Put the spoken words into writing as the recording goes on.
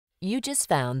You just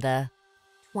found the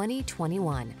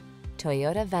 2021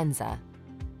 Toyota Venza.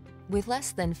 With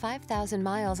less than 5,000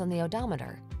 miles on the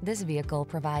odometer, this vehicle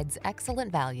provides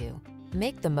excellent value.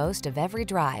 Make the most of every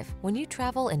drive when you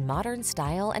travel in modern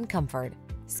style and comfort.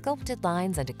 Sculpted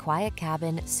lines and a quiet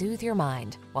cabin soothe your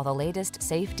mind, while the latest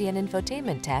safety and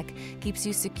infotainment tech keeps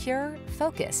you secure,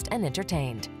 focused, and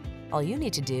entertained. All you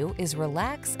need to do is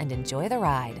relax and enjoy the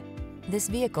ride. This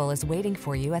vehicle is waiting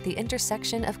for you at the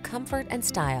intersection of comfort and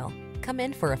style. Come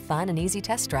in for a fun and easy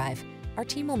test drive. Our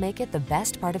team will make it the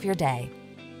best part of your day.